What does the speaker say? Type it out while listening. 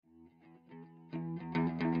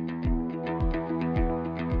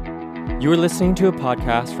You are listening to a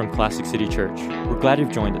podcast from Classic City Church. We're glad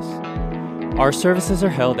you've joined us. Our services are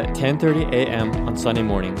held at 10:30 a.m. on Sunday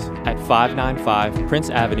mornings at 595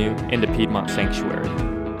 Prince Avenue in the Piedmont Sanctuary.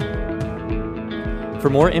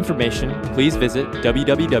 For more information, please visit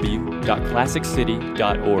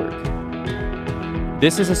www.classiccity.org.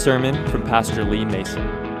 This is a sermon from Pastor Lee Mason.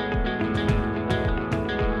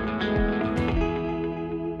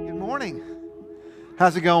 Good morning.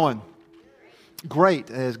 How's it going? Great.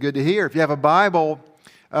 It's good to hear. If you have a Bible,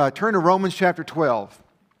 turn to Romans chapter 12.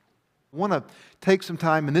 I want to take some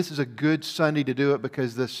time, and this is a good Sunday to do it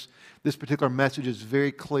because this particular message is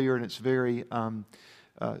very clear and it's very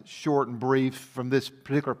short and brief from this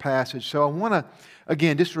particular passage. So I want to,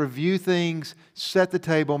 again, just review things, set the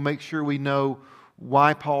table, make sure we know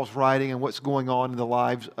why Paul's writing and what's going on in the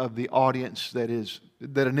lives of the audience that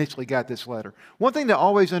initially got this letter. One thing to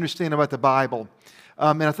always understand about the Bible,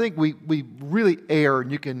 and I think we really err,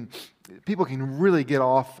 and people can really get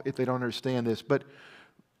off if they don't understand this, but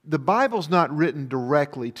the Bible's not written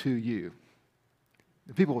directly to you.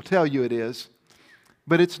 People will tell you it is,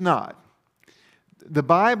 but it's not. The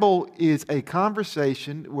Bible is a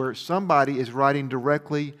conversation where somebody is writing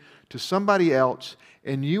directly to somebody else,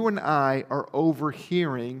 and you and I are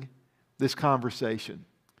overhearing this conversation.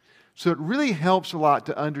 So it really helps a lot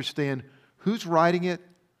to understand who's writing it,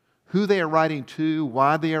 who they are writing to,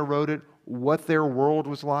 why they wrote it, what their world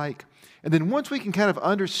was like. And then once we can kind of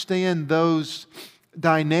understand those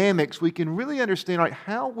dynamics, we can really understand, like,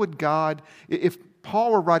 how would God, if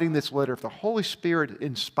Paul were writing this letter, if the Holy Spirit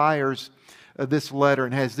inspires this letter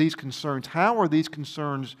and has these concerns, how are these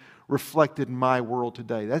concerns reflected in my world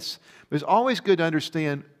today? It's always good to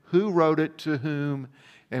understand who wrote it, to whom,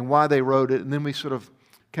 and why they wrote it, and then we sort of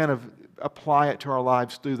kind of apply it to our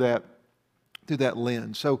lives through that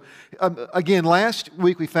lens. So again, last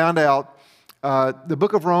week we found out the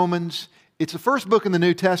book of Romans, it's the first book in the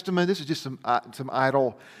New Testament. This is just some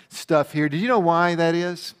idle stuff here. Did you know why that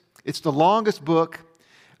is? It's the longest book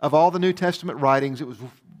of all the New Testament writings. It was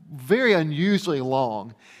very unusually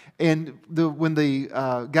long. And when the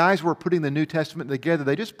guys were putting the New Testament together,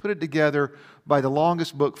 they just put it together by the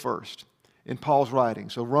longest book first in Paul's writing.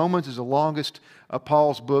 So Romans is the longest of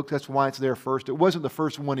Paul's book. That's why it's there first. It wasn't the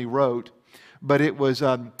first one he wrote, but it's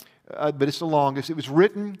the longest. It was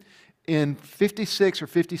written in 56 or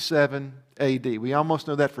 57 A.D. We almost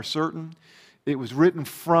know that for certain. It was written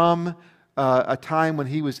from a time when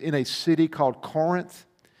he was in a city called Corinth,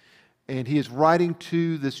 and he is writing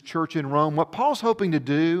to this church in Rome. What Paul's hoping to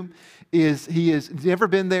do is he's never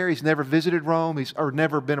been there, he's never visited Rome, or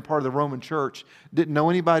never been a part of the Roman church, didn't know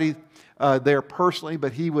anybody there personally,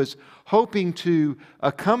 but he was hoping to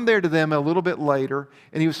come there to them a little bit later,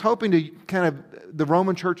 and he was hoping to the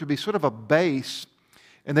Roman church would be sort of a base,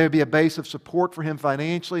 and there would be a base of support for him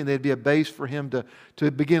financially, and there'd be a base for him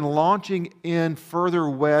to begin launching in further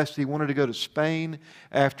west. He wanted to go to Spain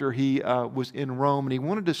after he was in Rome, and he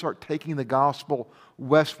wanted to start taking the gospel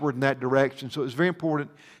westward in that direction. So it was very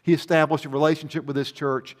important he established a relationship with this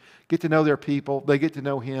church, get to know their people, they get to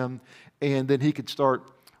know him, and then he could start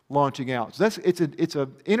launching out. So it's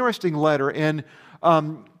an interesting letter, and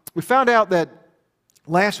we found out that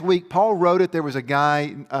last week Paul wrote it. There was a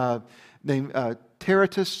guy named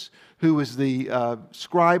Tertius, who was the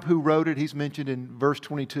scribe who wrote it. He's mentioned in verse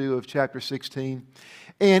 22 of chapter 16.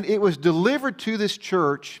 And it was delivered to this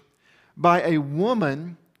church by a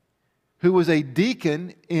woman who was a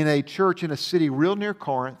deacon in a church in a city real near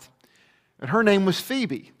Corinth, and her name was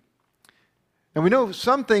Phoebe. And we know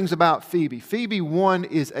some things about Phoebe. Phoebe, one,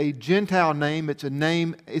 is a Gentile name. It's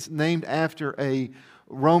named after a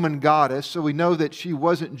Roman goddess, so we know that she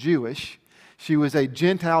wasn't Jewish. She was a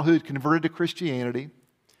Gentile who had converted to Christianity.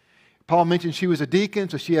 Paul mentioned she was a deacon,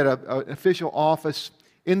 so she had an official office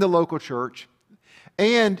in the local church.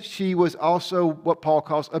 And she was also what Paul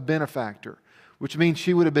calls a benefactor, which means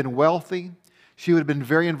she would have been wealthy. She would have been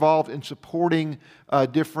very involved in supporting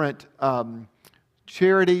different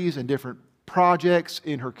charities and different projects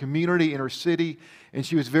in her community, in her city. And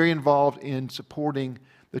she was very involved in supporting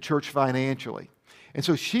the church financially. And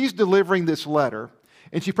so she's delivering this letter.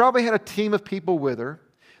 And she probably had a team of people with her.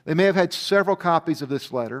 They may have had several copies of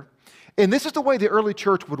this letter. And this is the way the early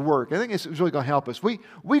church would work. I think it's really going to help us. We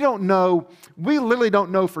literally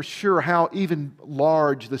don't know for sure how even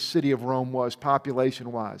large the city of Rome was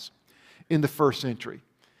population-wise in the first century.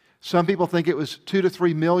 Some people think it was 2 to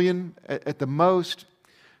 3 million at the most.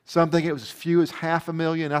 Some think it was as few as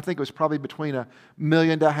 500,000. I think it was probably between 1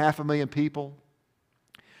 million to 500,000 people.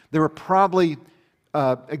 There were probably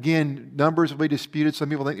Again, numbers will be disputed. Some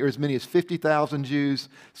people think there were as many as 50,000 Jews.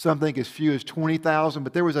 Some think as few as 20,000.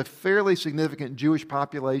 But there was a fairly significant Jewish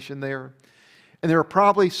population there. And there were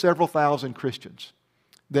probably several thousand Christians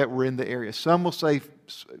that were in the area. Some will say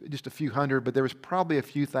just a few hundred, but there was probably a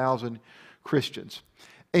few thousand Christians.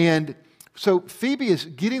 And so Phoebe is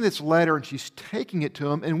getting this letter and she's taking it to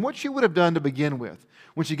them. And what she would have done to begin with,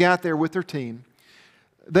 when she got there with her team,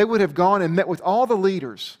 they would have gone and met with all the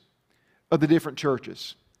leaders of the different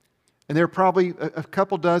churches. And there are probably a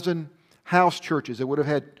couple dozen house churches that would have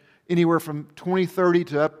had anywhere from 20, 30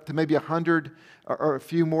 to up to maybe 100 or a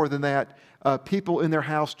few more than that people in their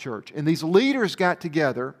house church. And these leaders got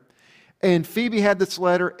together, and Phoebe had this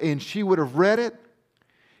letter, and she would have read it,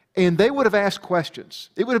 and they would have asked questions.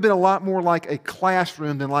 It would have been a lot more like a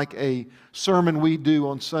classroom than like a sermon we do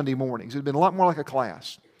on Sunday mornings. It would have been a lot more like a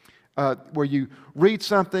class. Where you read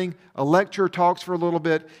something, a lecturer talks for a little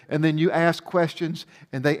bit, and then you ask questions,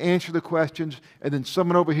 and they answer the questions, and then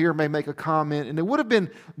someone over here may make a comment. And it would have been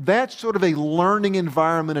that sort of a learning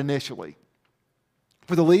environment initially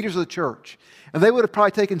for the leaders of the church. And they would have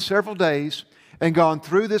probably taken several days and gone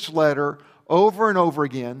through this letter over and over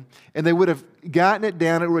again, and they would have gotten it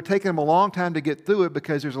down. It would have taken them a long time to get through it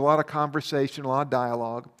because there's a lot of conversation, a lot of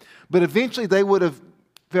dialogue. But eventually they would have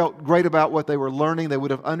felt great about what they were learning. They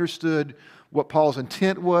would have understood what Paul's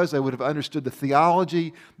intent was. They would have understood the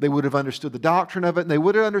theology. They would have understood the doctrine of it. And they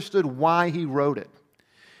would have understood why he wrote it.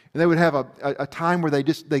 And they would have a time where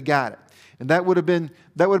they got it. And that would have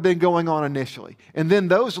been going on initially. And then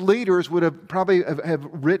those leaders would have probably have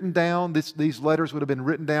written down, these letters would have been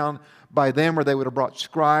written down by them, or they would have brought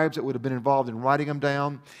scribes that would have been involved in writing them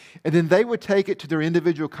down. And then they would take it to their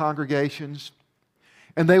individual congregations,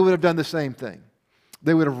 and they would have done the same thing.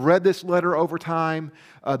 They would have read this letter over time.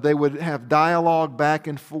 They would have dialogue back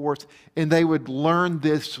and forth, and they would learn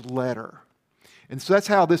this letter. And so that's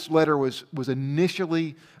how this letter was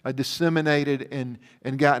initially disseminated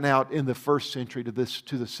and gotten out in the first century to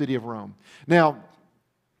the city of Rome. Now,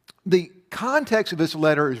 the context of this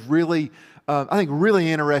letter is really, I think,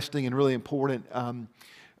 really interesting and really important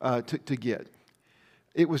to get.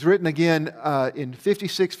 It was written again in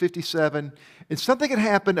 56, 57, and something had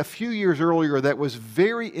happened a few years earlier that was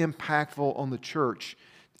very impactful on the church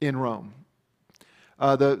in Rome.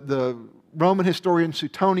 The Roman historian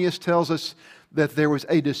Suetonius tells us that there was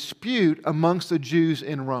a dispute amongst the Jews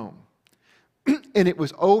in Rome, and it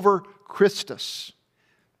was over Christus.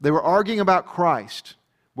 They were arguing about Christ,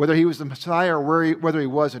 whether he was the Messiah or whether he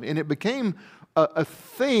wasn't, and it became a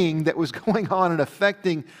thing that was going on and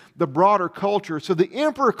affecting the broader culture. So the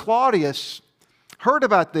Emperor Claudius heard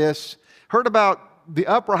about this, heard about the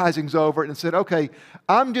uprisings over it, and said, okay,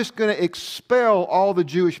 I'm just going to expel all the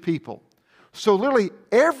Jewish people. So literally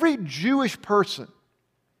every Jewish person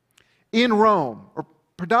in Rome, or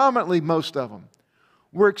predominantly most of them,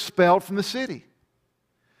 were expelled from the city.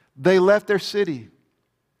 They left their city.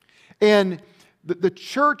 And the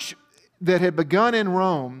church that had begun in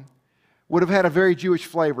Rome would have had a very Jewish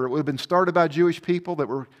flavor. It would have been started by Jewish people that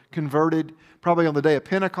were converted probably on the day of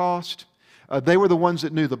Pentecost. They were the ones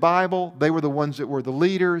that knew the Bible. They were the ones that were the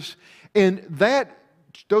leaders. And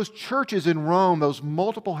those churches in Rome, those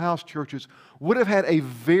multiple house churches, would have had a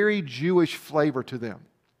very Jewish flavor to them.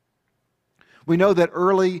 We know that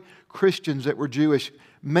early Christians that were Jewish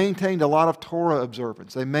maintained a lot of Torah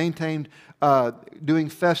observance. They maintained doing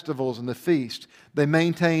festivals and the feast. They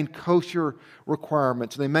maintained kosher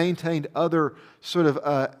requirements. They maintained other sort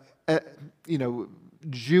of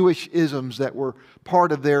Jewish isms that were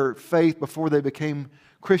part of their faith before they became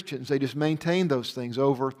Christians. They just maintained those things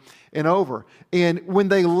over and over. And when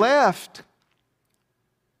they left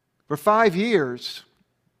for 5 years,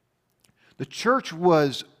 the church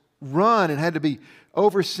was run and had to be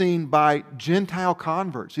overseen by Gentile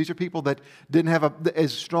converts. These are people that didn't have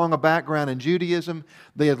as strong a background in Judaism.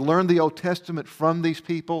 They had learned the Old Testament from these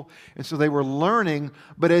people, and so they were learning.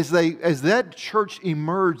 But as that church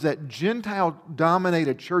emerged, that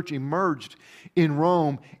Gentile-dominated church emerged in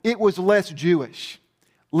Rome, it was less Jewish,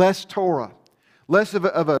 less Torah, less of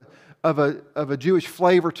a Jewish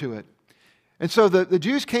flavor to it. And so the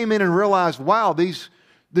Jews came in and realized, wow,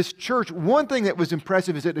 this church, one thing that was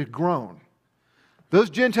impressive is that it had grown. Those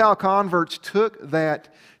Gentile converts took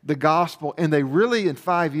the gospel, and they really in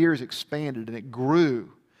 5 years expanded, and it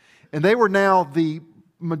grew. And they were now the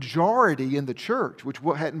majority in the church, which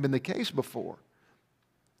hadn't been the case before.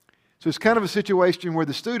 So it's kind of a situation where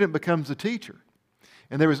the student becomes the teacher.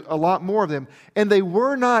 And there was a lot more of them. And they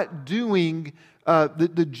were not doing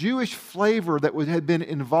the Jewish flavor that had been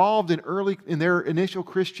involved in their initial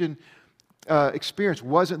Christian experience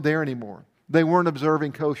wasn't there anymore. They weren't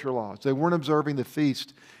observing kosher laws. They weren't observing the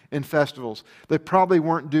feast and festivals. They probably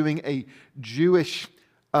weren't doing a Jewish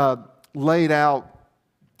laid out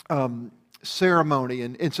ceremony.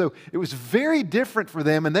 And so it was very different for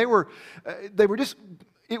them. And they were just,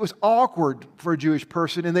 it was awkward for a Jewish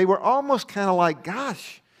person. And they were almost kind of like,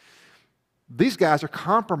 gosh, these guys are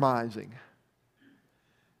compromising.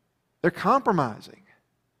 They're compromising.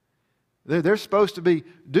 They're supposed to be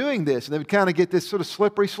doing this. And they would kind of get this sort of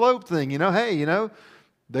slippery slope thing. Hey,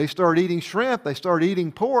 they start eating shrimp. They start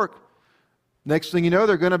eating pork. Next thing you know,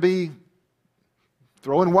 they're going to be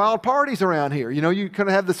throwing wild parties around here. You kind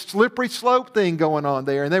of have the slippery slope thing going on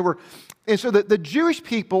there. And so the Jewish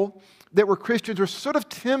people that were Christians were sort of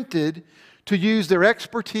tempted to use their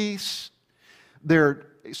expertise, their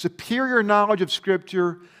superior knowledge of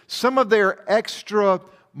Scripture, some of their extra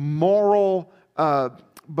moral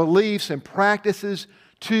beliefs and practices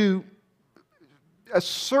to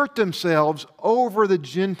assert themselves over the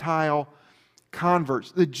Gentile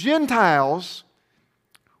converts. The Gentiles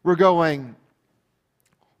were going,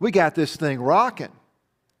 we got this thing rocking.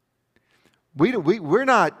 We're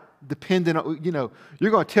not dependent on,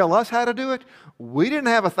 you're going to tell us how to do it? We didn't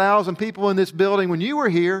have 1,000 people in this building when you were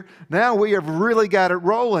here. Now we have really got it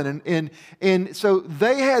rolling. And so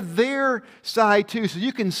they had their side too. So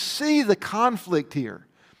you can see the conflict here.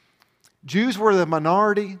 Jews were the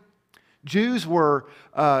minority. Jews were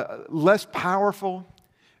less powerful.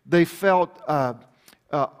 They felt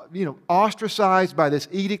ostracized by this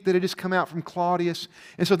edict that had just come out from Claudius.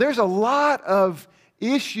 And so there's a lot of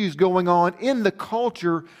issues going on in the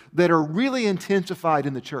culture that are really intensified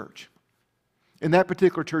in the church, in that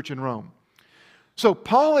particular church in Rome. So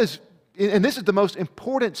Paul is, and this is the most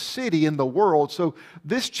important city in the world, so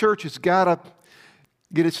this church has got to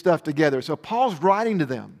get its stuff together. So Paul's writing to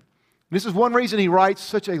them. This is one reason he writes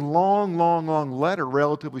such a long letter,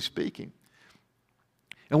 relatively speaking.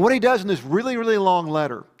 And what he does in this really, really long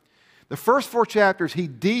letter, the first 4 chapters, he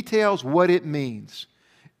details what it means.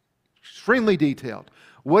 Extremely detailed.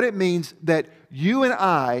 What it means that you and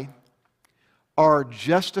I are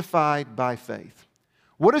justified by faith.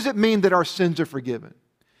 What does it mean that our sins are forgiven?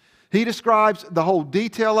 He describes the whole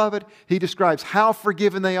detail of it. He describes how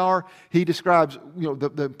forgiven they are. He describes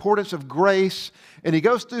the importance of grace. And he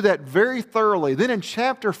goes through that very thoroughly. Then in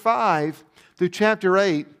chapter 5 through chapter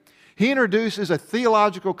 8, he introduces a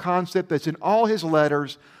theological concept that's in all his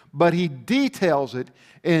letters, but he details it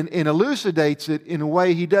and elucidates it in a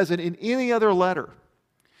way he doesn't in any other letter.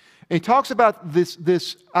 And he talks about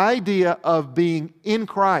this idea of being in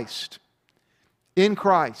Christ. In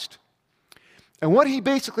Christ. And what he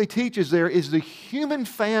basically teaches there is the human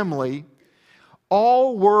family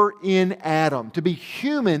all were in Adam. To be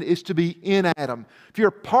human is to be in Adam. If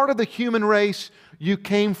you're part of the human race, you're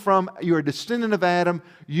a descendant of Adam,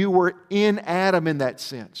 you were in Adam in that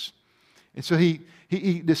sense. And so he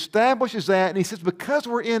establishes that, and he says, because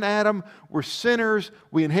we're in Adam, we're sinners,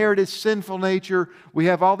 we inherited sinful nature, we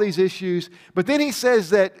have all these issues. But then he says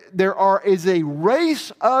that there is a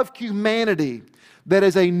race of humanity that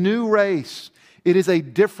is a new race. It is a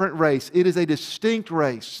different race. It is a distinct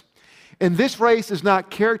race. And this race is not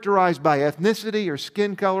characterized by ethnicity or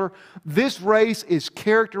skin color. This race is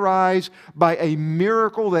characterized by a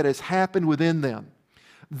miracle that has happened within them.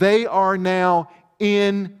 They are now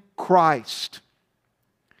in Christ.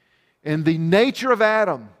 And the nature of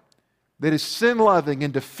Adam, that is sin-loving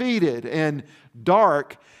and defeated and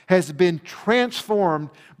dark, has been transformed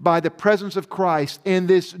by the presence of Christ. And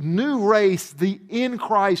this new race, the in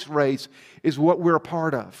Christ race, is what we're a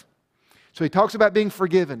part of. So he talks about being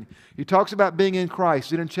forgiven. He talks about being in Christ.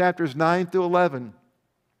 Then in chapters 9 through 11,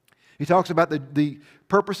 he talks about the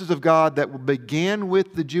purposes of God that began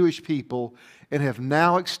with the Jewish people and have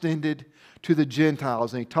now extended to the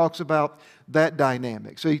Gentiles. And he talks about that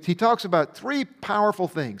dynamic. So he talks about 3 powerful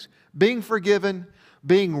things: being forgiven,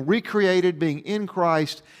 being recreated, being in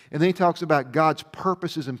Christ, and then he talks about God's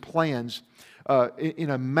purposes and plans in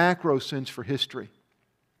a macro sense for history.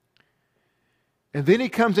 And then he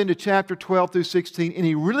comes into chapter 12 through 16, and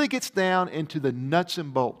he really gets down into the nuts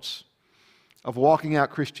and bolts of walking out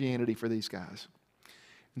Christianity for these guys.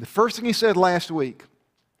 And the first thing he said last week,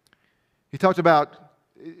 he talked about,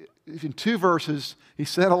 in 2 verses, he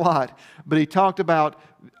said a lot, but he talked about,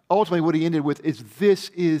 ultimately what he ended with is, this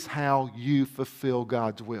is how you fulfill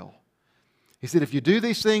God's will. He said, if you do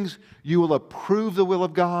these things, you will approve the will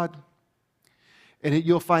of God, and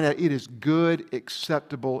you'll find out it is good,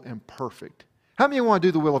 acceptable, and perfect. How many of you want to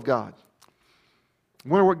do the will of God?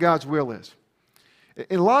 Wonder what God's will is.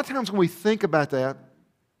 And a lot of times when we think about that,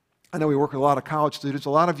 I know we work with a lot of college students. A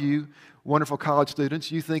lot of you, wonderful college students,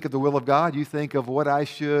 you think of the will of God. You think of what I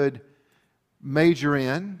should major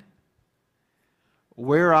in,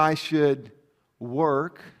 where I should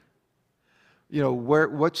work,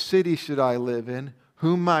 what city should I live in,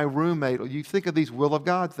 whom my roommate. You think of these will of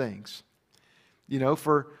God things.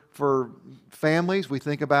 For families, we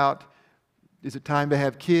think about, is it time to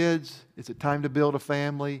have kids? Is it time to build a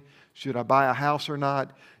family? Should I buy a house or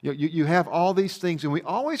not? You have all these things, and we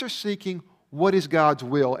always are seeking what is God's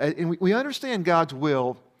will. And we understand God's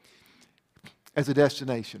will as a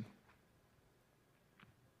destination.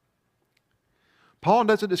 Paul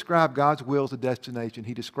doesn't describe God's will as a destination.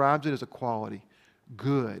 He describes it as a quality.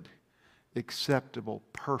 Good, acceptable,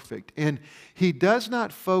 perfect. And he does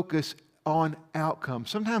not focus on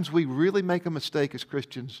outcomes. Sometimes we really make a mistake as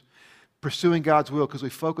Christians pursuing God's will because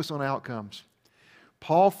we focus on outcomes.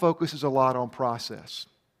 Paul focuses a lot on process.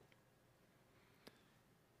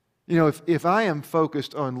 If I am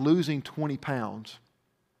focused on losing 20 pounds,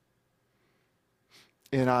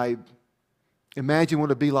 and I imagine what it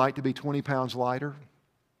would be like to be 20 pounds lighter,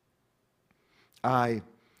 I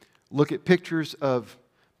look at pictures of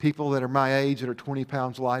people that are my age that are 20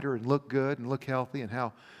 pounds lighter and look good and look healthy and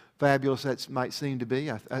how fabulous that might seem to be.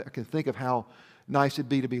 I can think of how nice it'd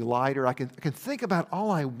be to be lighter. I can think about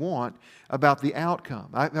all I want about the outcome.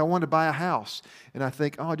 I want to buy a house, and I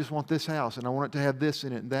think, I just want this house, and I want it to have this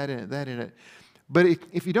in it, and that in it, that in it. But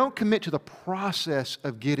if you don't commit to the process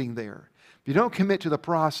of getting there, if you don't commit to the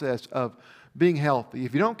process of being healthy,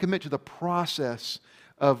 if you don't commit to the process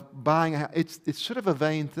of buying a house, it's sort of a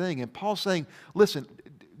vain thing. And Paul's saying, listen,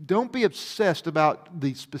 don't be obsessed about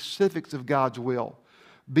the specifics of God's will.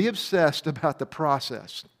 Be obsessed about the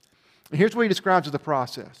process. And here's what he describes as the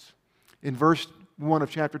process. In verse 1 of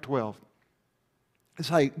chapter 12. This is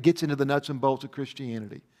how he gets into the nuts and bolts of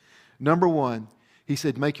Christianity. Number one, he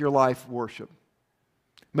said, make your life worship.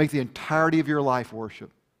 Make the entirety of your life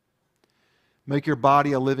worship. Make your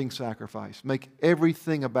body a living sacrifice. Make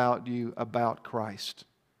everything about you about Christ.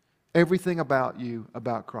 Everything about you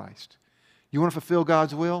about Christ. You want to fulfill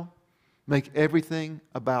God's will? Make everything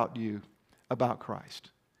about you about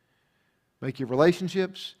Christ. Make your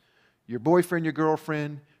relationships, your boyfriend, your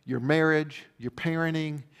girlfriend, your marriage, your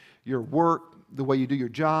parenting, your work, the way you do your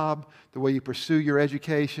job, the way you pursue your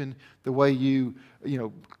education, the way you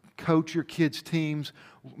coach your kids' teams.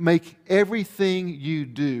 Make everything you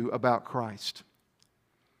do about Christ.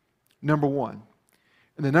 Number one.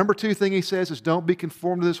 And the number two thing he says is don't be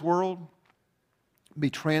conformed to this world. Be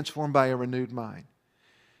transformed by a renewed mind.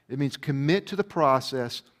 It means commit to the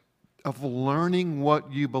process of learning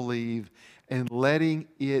what you believe and letting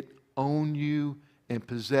it own you and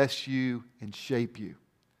possess you and shape you.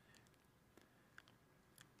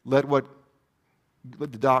 Let the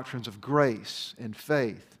doctrines of grace and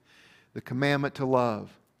faith, the commandment to love,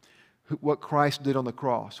 what Christ did on the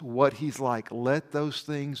cross, what He's like, let those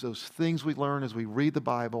things we learn as we read the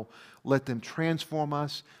Bible, let them transform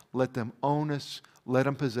us, let them own us, let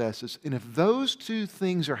them possess us. And if those two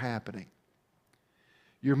things are happening,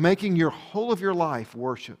 you're making your whole of your life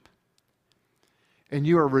worship. And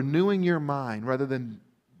you are renewing your mind rather than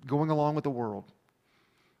going along with the world.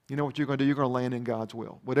 You know what you're going to do? You're going to land in God's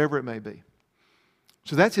will, whatever it may be.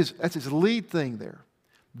 So that's his lead thing there.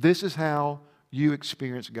 This is how you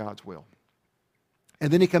experience God's will.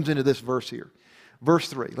 And then he comes into this verse here. Verse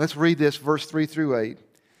 3. Let's read this, verse 3 through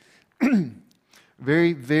 8.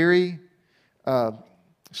 Very, very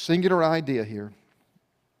singular idea here.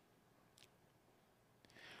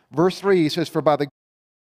 Verse 3, he says,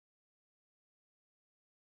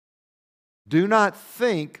 do not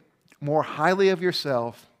think more highly of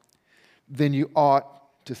yourself than you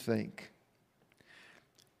ought to think.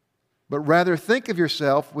 But rather think of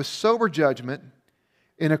yourself with sober judgment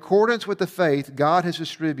in accordance with the faith God has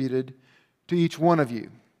distributed to each one of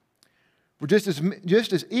you. For just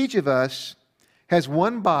as each of us has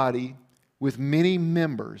one body with many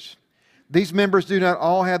members, these members do not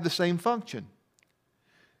all have the same function.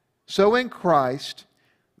 So in Christ,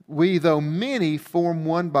 we, though many, form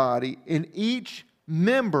one body, and each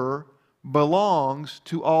member belongs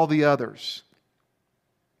to all the others.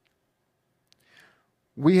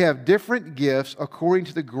 We have different gifts according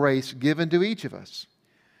to the grace given to each of us.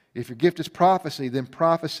 If your gift is prophecy, then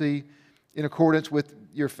prophecy in accordance with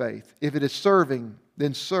your faith. If it is serving,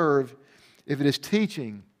 then serve. If it is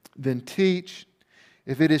teaching, then teach.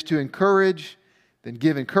 If it is to encourage, then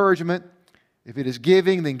give encouragement. If it is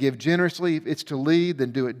giving, then give generously. If it's to lead,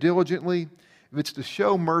 then do it diligently. If it's to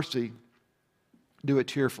show mercy, do it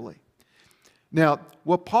cheerfully. Now,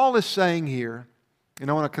 what Paul is saying here,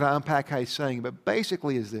 and I want to kind of unpack how he's saying it, but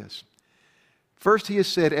basically is this. First, he has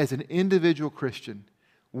said, as an individual Christian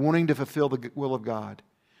wanting to fulfill the will of God,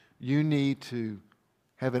 you need to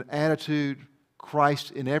have an attitude,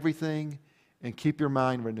 Christ in everything, and keep your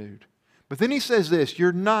mind renewed. But then he says this,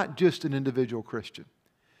 you're not just an individual Christian.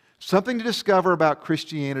 Something to discover about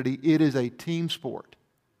Christianity, it is a team sport.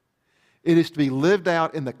 It is to be lived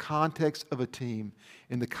out in the context of a team,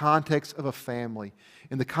 in the context of a family,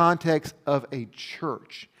 in the context of a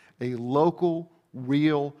church, a local,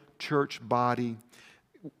 real church body,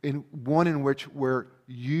 one in which where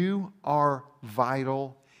you are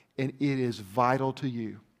vital and it is vital to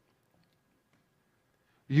you.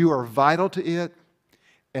 You are vital to it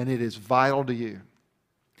and it is vital to you.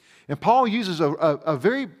 And Paul uses a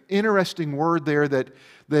very interesting word there that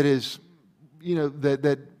is,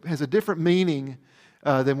 that has a different meaning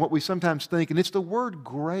than what we sometimes think, and it's the word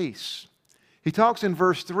grace. He talks in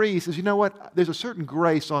verse 3, he says, you know what? There's a certain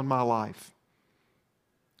grace on my life.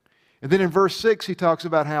 And then in verse 6, he talks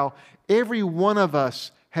about how every one of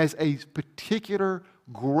us has a particular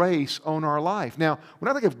grace on our life. Now, when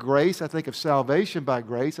I think of grace, I think of salvation by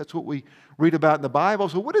grace. That's what we read about in the Bible.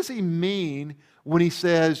 So what does he mean when he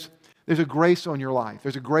says, there's a grace on your life?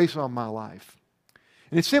 There's a grace on my life.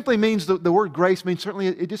 And it simply means, the word grace means, certainly,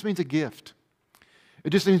 it just means a gift. It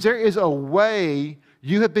just means there is a way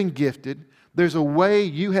you have been gifted. There's a way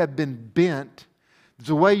you have been bent. There's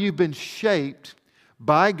a way you've been shaped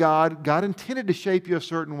by God. God intended to shape you a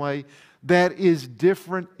certain way that is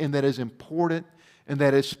different and that is important and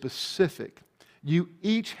that is specific. You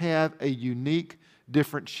each have a unique,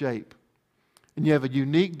 different shape. And you have a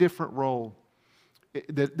unique, different role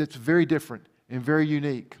that's very different and very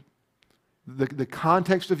unique. The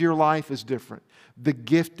context of your life is different. The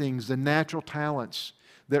giftings, the natural talents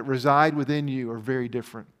that reside within you are very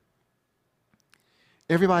different.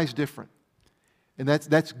 Everybody's different. And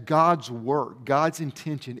that's God's work. God's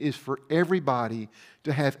intention is for everybody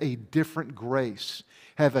to have a different grace,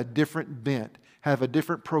 have a different bent, have a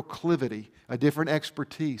different proclivity, a different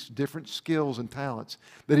expertise, different skills and talents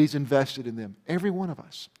that He's invested in them. Every one of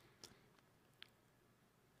us.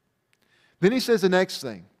 Then he says the next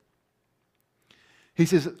thing. He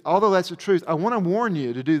says, although that's the truth, I want to warn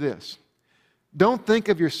you to do this. Don't think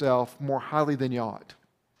of yourself more highly than you ought.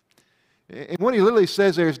 And what he literally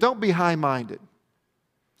says there is, don't be high-minded.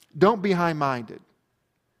 Don't be high-minded.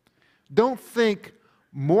 Don't think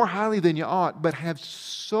more highly than you ought, but have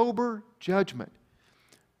sober judgment.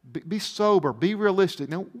 Be sober, be realistic.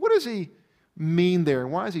 Now, what does he mean there,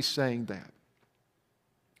 and why is he saying that?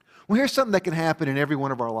 Well, here's something that can happen in every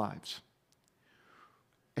one of our lives.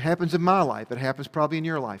 It happens in my life. It happens probably in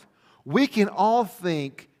your life. We can all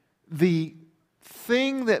think the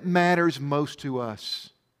thing that matters most to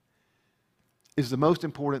us is the most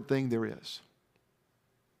important thing there is.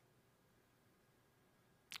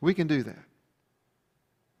 We can do that.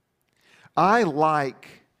 I like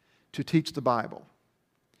to teach the Bible.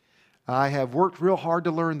 I have worked real hard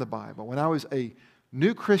to learn the Bible. When I was a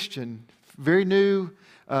new Christian, very new,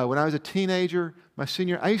 when I was a teenager, my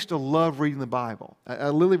senior, I used to love reading the Bible. I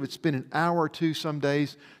literally would spend an hour or two some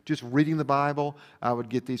days just reading the Bible. I would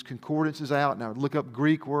get these concordances out and I would look up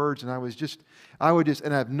Greek words and I would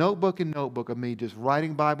have notebook and notebook of me just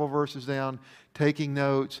writing Bible verses down, taking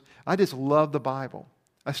notes. I just love the Bible.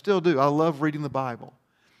 I still do. I love reading the Bible.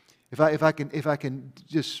 If I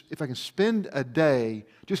can spend a day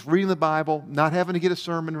just reading the Bible, not having to get a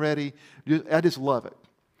sermon ready, I just love it.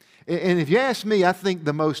 And if you ask me, I think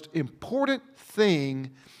the most important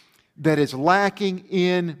thing that is lacking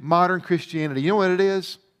in modern Christianity, you know what it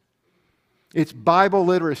is? It's Bible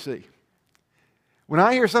literacy. When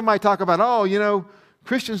I hear somebody talk about,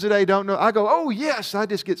 Christians today don't know, I go, oh yes, I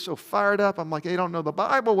just get so fired up. I'm like, they don't know the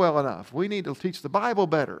Bible well enough. We need to teach the Bible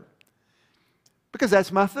better. Because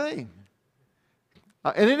that's my thing.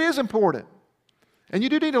 And it is important. And you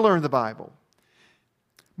do need to learn the Bible.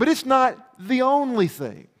 But it's not the only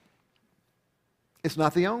thing. It's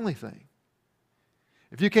not the only thing.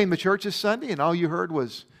 If you came to church this Sunday and all you heard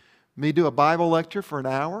was me do a Bible lecture for an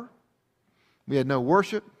hour, we had no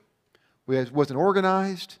worship, wasn't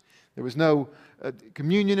organized, there was no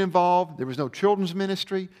communion involved, there was no children's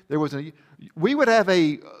ministry, we would have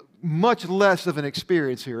a much less of an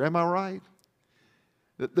experience here. Am I right?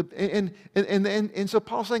 And so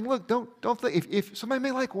Paul's saying, look, don't think, if somebody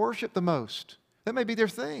may like worship the most, that may be their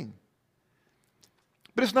thing.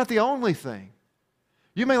 But it's not the only thing.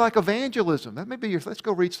 You may like evangelism. That may be let's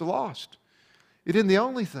go reach the lost. It isn't the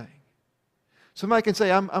only thing. Somebody can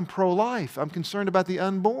say, I'm pro-life. I'm concerned about the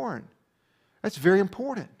unborn. That's very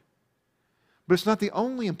important. But it's not the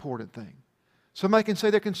only important thing. Somebody can say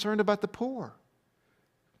they're concerned about the poor.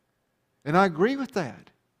 And I agree with that.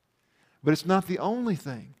 But it's not the only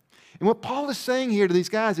thing. And what Paul is saying here to these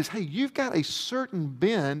guys is, hey, you've got a certain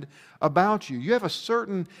bend about you. You have a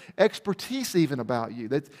certain expertise even about you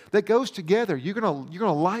that goes together. You're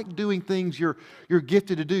gonna like doing things you're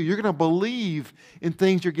gifted to do. You're gonna believe in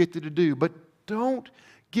things you're gifted to do. But don't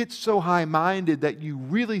get so high-minded that you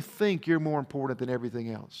really think you're more important than everything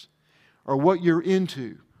else, or what you're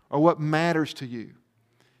into, or what matters to you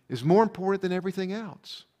is more important than everything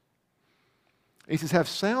else. He says, have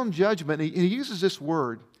sound judgment. And he uses this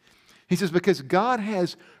word. He says, because God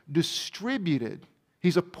has distributed,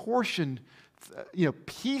 He's apportioned,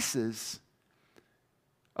 pieces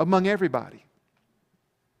among everybody.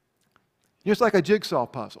 It's like a jigsaw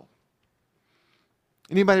puzzle.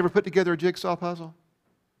 Anybody ever put together a jigsaw puzzle?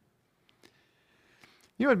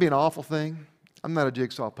 You know what would be an awful thing? I'm not a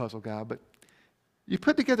jigsaw puzzle guy, but you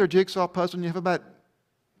put together a jigsaw puzzle and you have about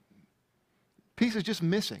pieces just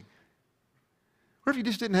missing. What if you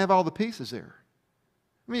just didn't have all the pieces there?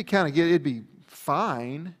 I mean, you kind of get it'd be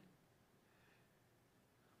fine,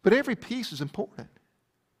 but every piece is important.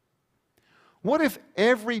 What if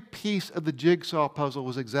every piece of the jigsaw puzzle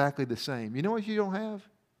was exactly the same? You know what you don't have?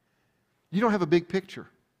 You don't have a big picture.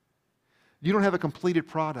 You don't have a completed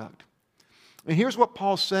product. And here's what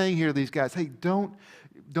Paul's saying here to these guys. Hey, don't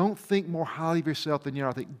think more highly of yourself than you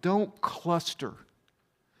are. Don't cluster.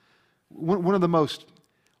 One of the most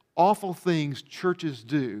awful things churches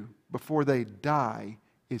do before they die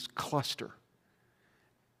is cluster.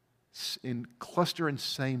 In cluster and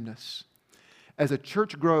sameness. As a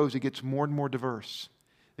church grows, it gets more and more diverse.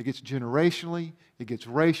 It gets generationally, it gets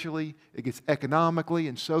racially, it gets economically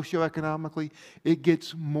and socioeconomically. It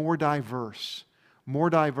gets more diverse. More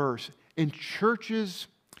diverse. And churches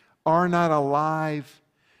are not alive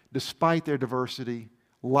despite their diversity.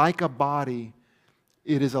 Like a body,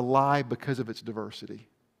 it is alive because of its diversity.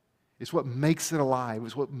 It's what makes it alive.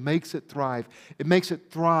 It's what makes it thrive. It makes it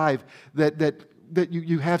thrive that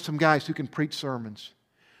you have some guys who can preach sermons.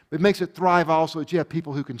 It makes it thrive also that you have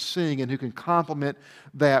people who can sing and who can complement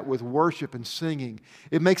that with worship and singing.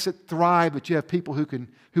 It makes it thrive that you have people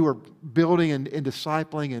who are building and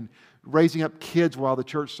discipling and raising up kids while the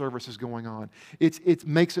church service is going on. It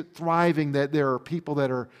makes it thriving that there are people that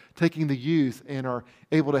are taking the youth and are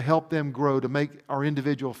able to help them grow to make our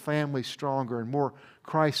individual families stronger and more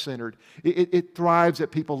Christ-centered. It thrives that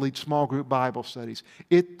people lead small group Bible studies.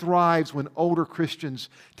 It thrives when older Christians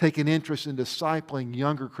take an interest in discipling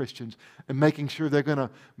younger Christians and making sure they're going to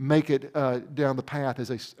make it down the path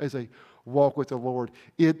as they walk with the Lord.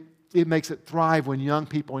 It makes it thrive when young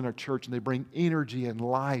people in our church and they bring energy and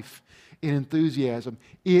life and enthusiasm.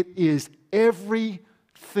 It is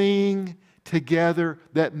everything together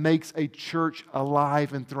that makes a church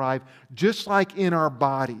alive and thrive, just like in our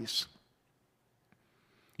bodies.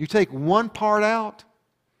 You take one part out,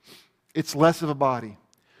 it's less of a body.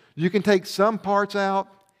 You can take some parts out,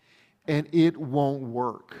 and it won't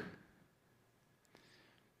work.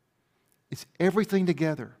 It's everything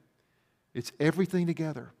together. It's everything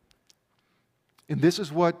together. And this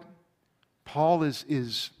is what Paul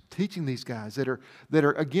is teaching these guys that are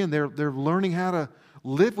again, they're learning how to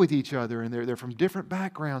live with each other, and they're from different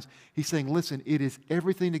backgrounds. He's saying, listen, it is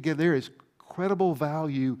everything together. There is incredible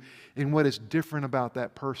value in what is different about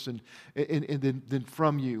that person and than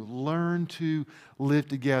from you. Learn to live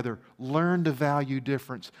together. Learn to value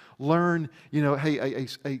difference. Learn,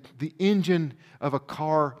 the engine of a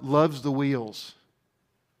car loves the wheels.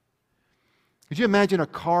 Could you imagine a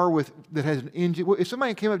car that has an engine? If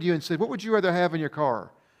somebody came up to you and said, what would you rather have in your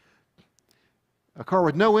car? A car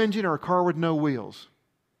with no engine or a car with no wheels?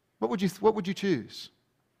 What would you choose?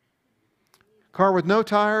 Car with no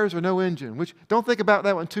tires or no engine? Which, don't think about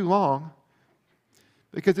that one too long,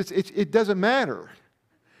 because it doesn't matter.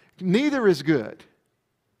 Neither is good.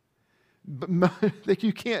 But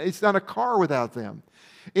you can't. It's not a car without them.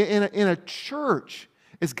 In a church,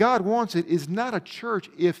 as God wants it, is not a church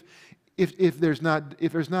if there's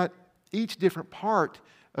not each different part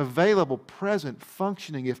available, present,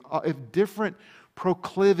 functioning, if different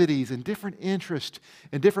proclivities and different interests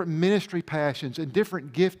and different ministry passions and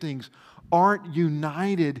different giftings aren't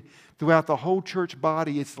united throughout the whole church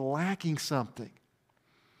body, it's lacking something.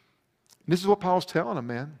 And this is what Paul's telling them,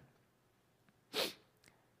 man.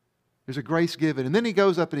 There's a grace given. And then he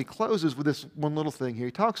goes up and he closes with this one little thing here.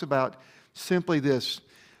 He talks about simply this.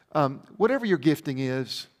 Whatever your gifting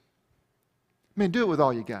is, man, do it with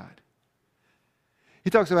all you got. He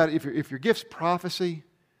talks about if your gift's prophecy,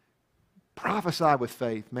 prophesy with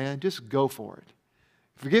faith, man. Just go for it.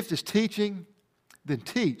 If your gift is teaching, then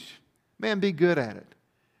teach. Man, be good at it.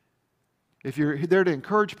 If you're there to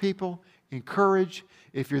encourage people, encourage.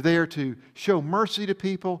 If you're there to show mercy to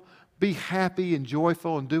people, Be happy and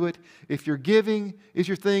joyful and do it. If your giving is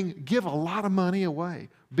your thing, give a lot of money away.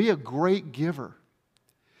 Be a great giver.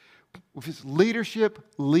 If it's leadership,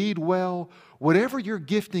 lead well. Whatever your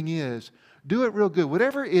gifting is, do it real good.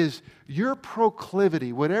 Whatever is your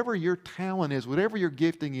proclivity, whatever your talent is, whatever your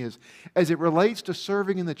gifting is, as it relates to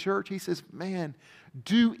serving in the church, he says, man,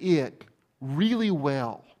 do it really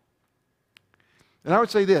well. And I would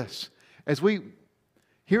say this,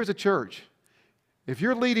 here as a church, if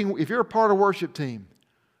you're a part of the worship team,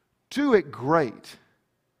 do it great.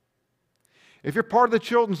 If you're part of the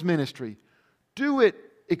children's ministry, do it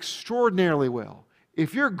extraordinarily well.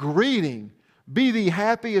 If you're greeting, be the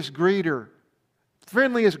happiest greeter,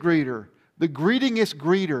 friendliest greeter, the greetingest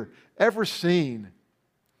greeter ever seen.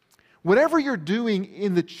 Whatever you're doing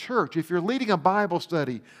in the church, if you're leading a Bible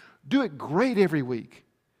study, do it great every week.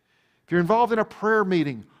 If you're involved in a prayer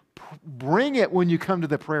meeting, bring it when you come to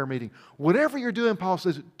the prayer meeting. Whatever you're doing, Paul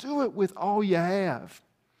says, do it with all you have.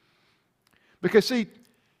 Because see,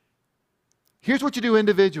 here's what you do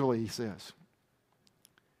individually, he says.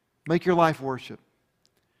 Make your life worship.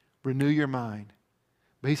 Renew your mind.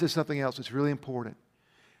 But he says something else that's really important.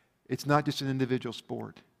 It's not just an individual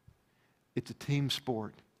sport. It's a team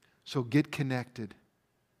sport. So get connected.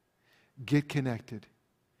 Get connected.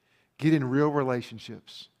 Get in real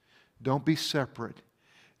relationships. Don't be separate.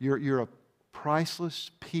 You're a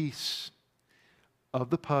priceless piece of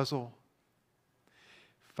the puzzle.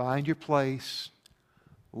 Find your place,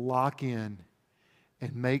 lock in,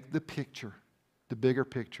 and make the picture, the bigger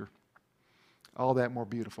picture, all that more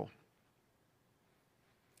beautiful.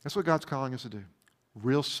 That's what God's calling us to do.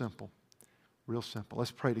 Real simple. Real simple. Let's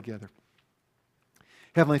pray together.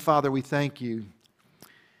 Heavenly Father, we thank you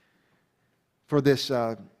for this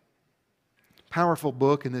powerful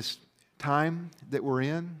book and this time that we're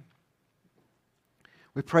in.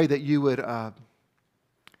 We pray that you would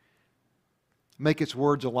make its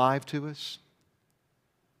words alive to us.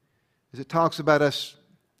 As it talks about us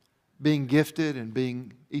being gifted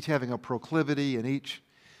and each having a proclivity and each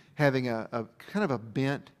having a kind of a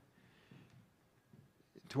bent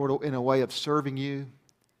in a way of serving you.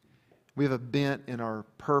 We have a bent in our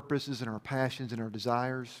purposes and our passions and our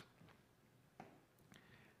desires.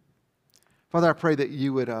 Father, I pray that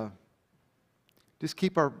you would just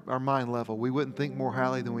keep our mind level. We wouldn't think more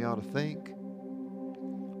highly than we ought to think.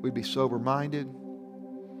 We'd be sober-minded.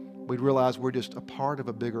 We'd realize we're just a part of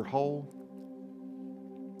a bigger whole.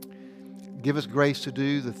 Give us grace to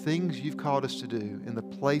do the things you've called us to do in the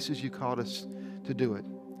places you called us to do it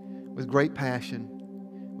with great passion,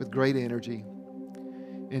 with great energy,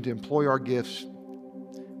 and to employ our gifts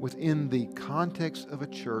within the context of a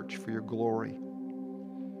church for your glory.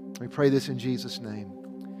 We pray this in Jesus' name.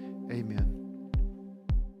 Amen.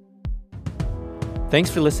 Thanks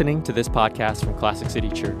for listening to this podcast from Classic City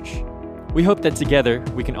Church. We hope that together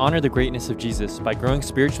we can honor the greatness of Jesus by growing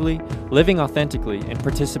spiritually, living authentically, and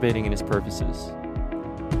participating in His purposes.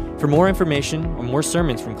 For more information or more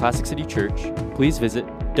sermons from Classic City Church, please visit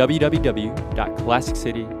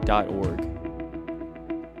www.classiccity.org.